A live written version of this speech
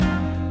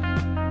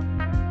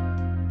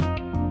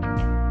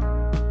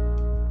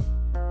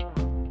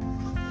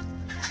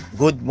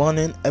Good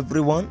morning,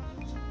 everyone,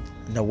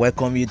 and I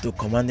welcome you to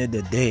Commanding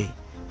the Day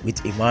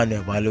with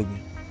Emmanuel Balogun.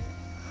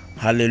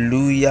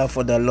 Hallelujah,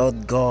 for the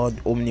Lord God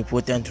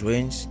omnipotent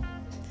reigns.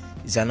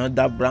 It's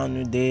another brand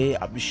new day.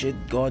 Appreciate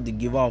God, the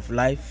giver of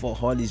life, for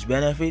all his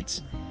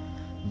benefits.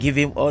 Give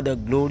him all the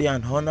glory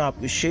and honor.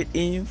 Appreciate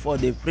him for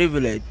the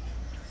privilege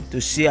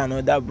to see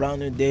another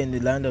brand new day in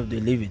the land of the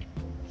living.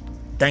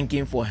 Thank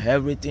him for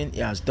everything he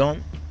has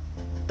done.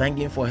 Thank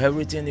him for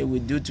everything he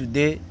will do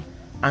today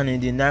and in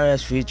the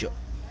nearest future.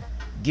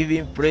 Give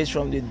him praise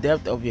from the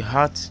depth of your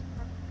heart.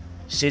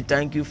 Say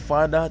thank you,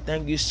 Father.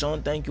 Thank you,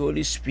 Son. Thank you,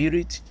 Holy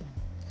Spirit.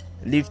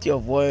 Lift your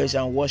voice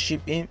and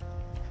worship him.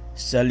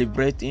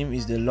 Celebrate him.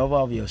 He's the lover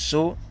of your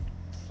soul.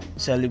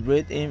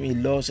 Celebrate him. He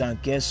loves and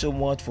cares so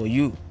much for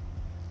you.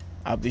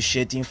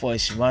 Appreciate him for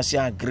his mercy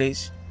and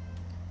grace.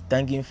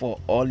 Thank him for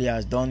all he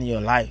has done in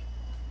your life.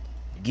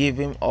 Give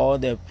him all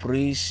the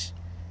praise.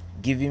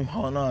 Give him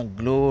honor and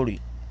glory.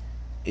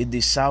 He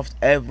deserves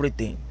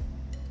everything.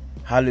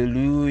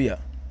 Hallelujah.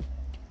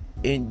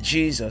 In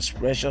Jesus'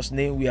 precious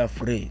name we are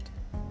prayed.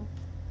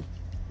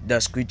 The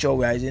scripture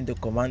we are using to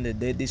command the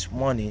day this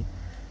morning,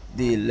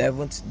 the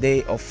 11th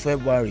day of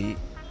February,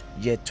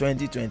 year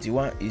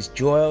 2021, is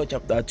Joel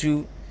chapter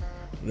 2,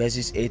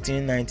 verses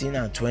 18, 19,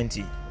 and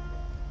 20.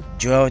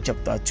 Joel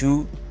chapter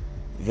 2,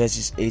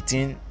 verses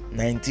 18,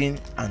 19,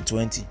 and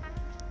 20.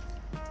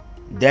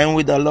 Then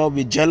will the Lord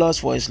be jealous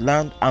for his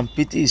land and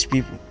pity his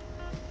people.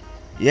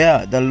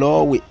 Yeah, the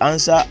Lord will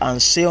answer and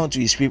say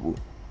unto his people,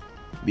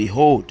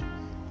 Behold,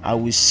 I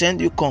will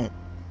send you corn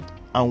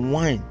and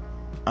wine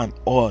and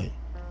oil,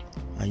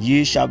 and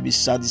ye shall be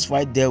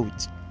satisfied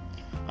therewith.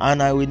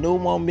 And I will no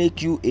more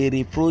make you a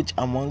reproach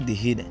among the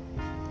heathen.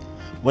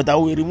 But I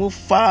will remove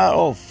far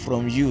off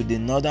from you the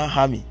northern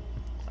army,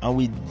 and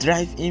will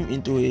drive him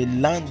into a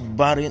land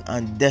barren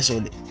and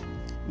desolate,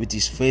 with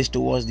his face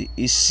towards the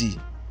east sea,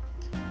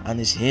 and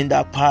his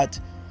hinder part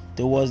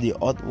towards the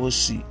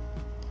utmost sea.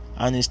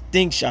 And his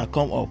stink shall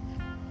come up,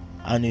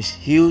 and his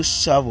heel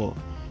savour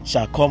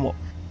shall come up,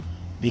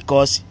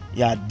 because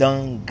he hath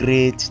done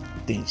great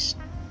things.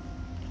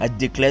 I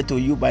declare to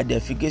you by the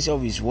efficacy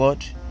of his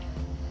word,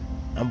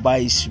 and by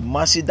his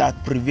mercy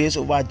that prevails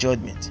over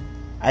judgment,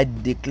 I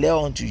declare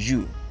unto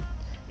you,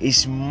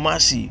 his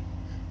mercy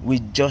will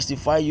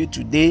justify you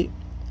today,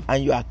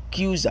 and your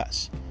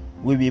accusers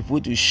will be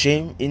put to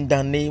shame in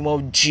the name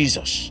of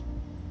Jesus.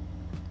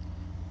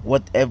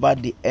 Whatever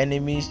the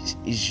enemy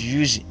is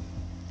using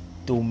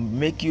to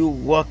make you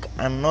work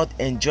and not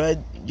enjoy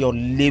your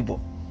labor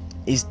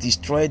is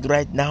destroyed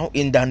right now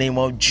in the name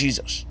of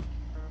Jesus.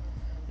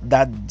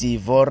 That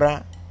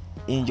devourer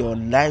in your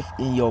life,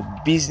 in your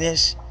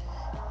business,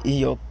 in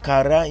your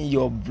career, in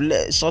your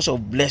source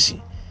of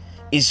blessing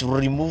is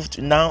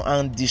removed now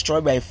and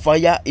destroyed by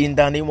fire in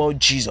the name of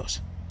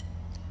Jesus.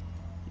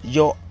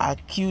 Your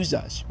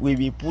accusers will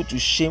be put to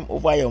shame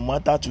over your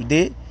matter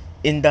today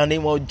in the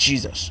name of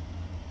Jesus.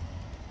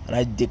 And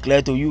I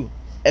declare to you,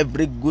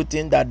 every good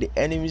thing that the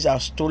enemies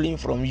have stolen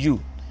from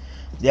you,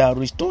 they are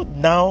restored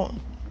now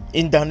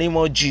in the name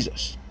of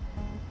Jesus.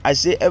 I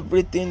say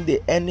everything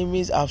the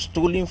enemies have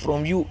stolen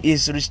from you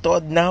is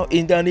restored now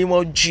in the name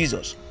of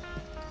Jesus.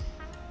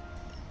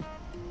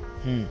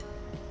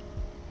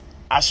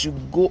 As you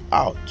go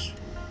out,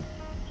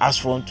 as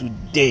from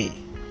today,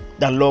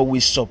 the Lord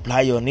will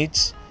supply your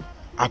needs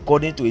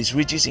according to his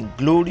riches in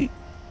glory,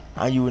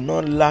 and you will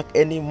not lack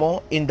any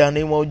more in the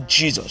name of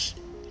Jesus.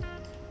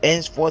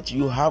 Henceforth,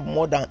 you have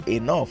more than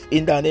enough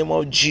in the name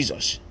of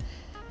Jesus.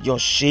 Your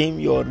shame,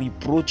 your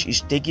reproach is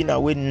taken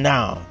away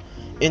now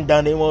in the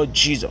name of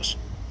Jesus.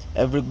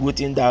 Every good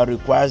thing that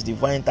requires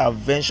divine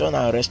intervention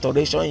and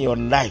restoration in your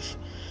life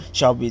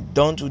shall be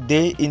done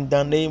today in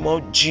the name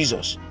of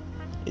Jesus.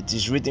 It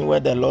is written, where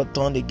the Lord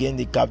turned again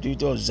the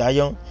captivity of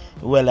Zion,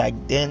 were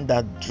like them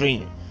that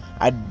dream.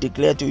 I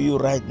declare to you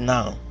right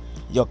now,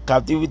 your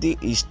captivity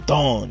is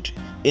turned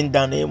in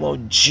the name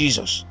of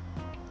Jesus.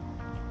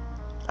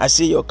 I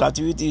say your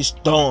captivity is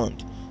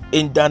turned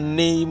in the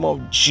name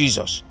of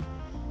Jesus.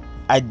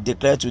 I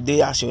declare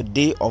today as your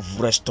day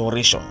of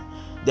restoration.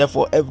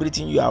 Therefore,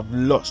 everything you have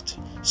lost,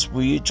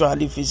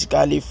 spiritually,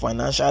 physically,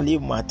 financially,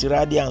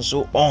 materially, and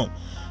so on,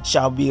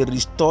 shall be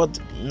restored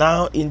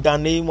now in the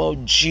name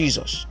of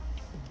Jesus.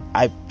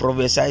 I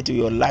prophesy to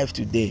your life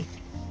today.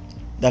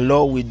 The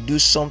Lord will do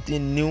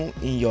something new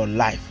in your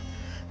life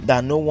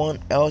that no one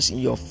else in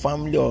your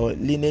family or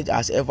lineage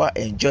has ever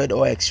enjoyed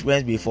or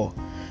experienced before.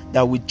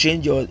 That will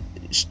change your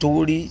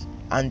story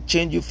and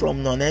change you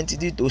from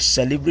non-entity to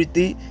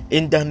celebrity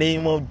in the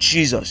name of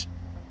Jesus.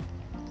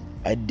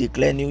 I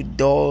declare new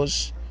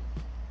doors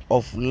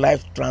of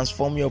life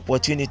transforming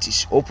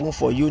opportunities open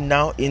for you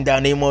now in the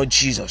name of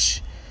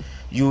Jesus.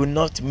 You will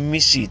not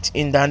miss it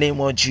in the name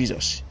of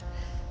Jesus.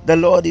 The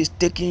Lord is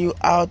taking you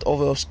out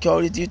of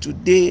obscurity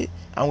today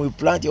and will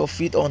plant your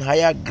feet on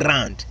higher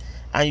ground,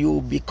 and you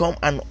will become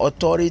an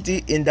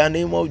authority in the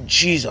name of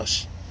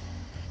Jesus.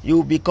 You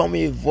will become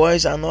a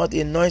voice and not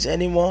a noise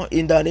anymore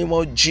in the name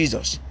of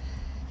Jesus.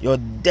 Your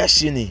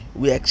destiny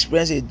will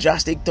experience a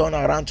drastic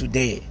turnaround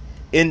today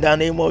in the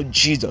name of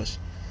Jesus.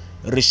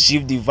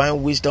 Receive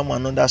divine wisdom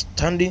and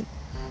understanding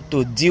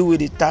to deal with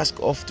the task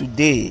of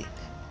today,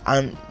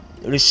 and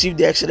receive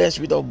the excellent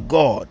Spirit of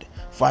God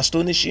for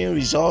astonishing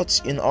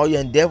results in all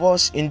your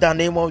endeavors in the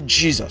name of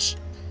Jesus.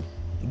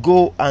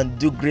 Go and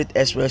do great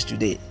exploits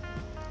today.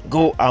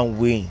 Go and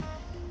win.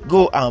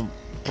 Go and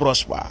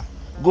prosper.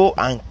 Go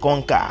and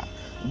conquer.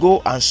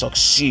 Go and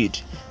succeed.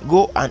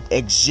 Go and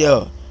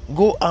excel.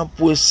 Go and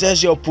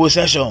possess your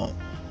possession.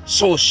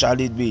 So shall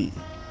it be.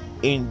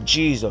 In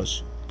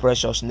Jesus'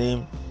 precious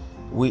name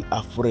we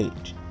are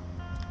prayed.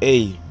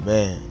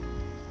 Amen.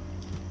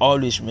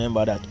 Always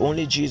remember that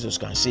only Jesus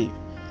can save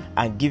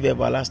and give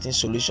everlasting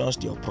solutions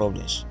to your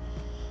problems.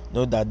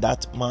 Know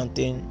that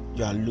mountain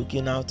you are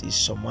looking at is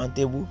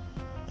surmountable,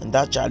 and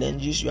that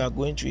challenges you are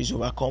going through is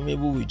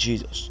overcomable with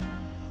Jesus.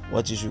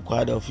 What is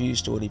required of you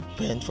is to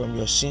repent from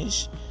your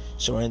sins,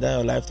 surrender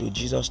your life to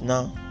Jesus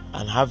now,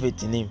 and have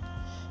faith in Him.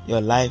 Your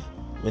life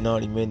will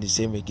not remain the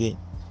same again.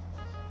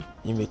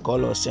 You may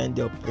call or send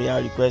your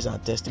prayer request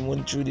and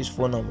testimony through this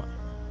phone number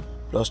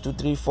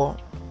 +234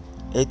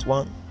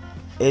 81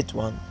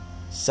 81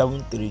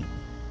 73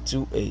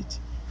 28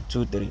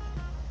 23.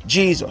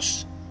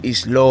 Jesus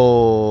is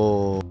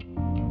Lord.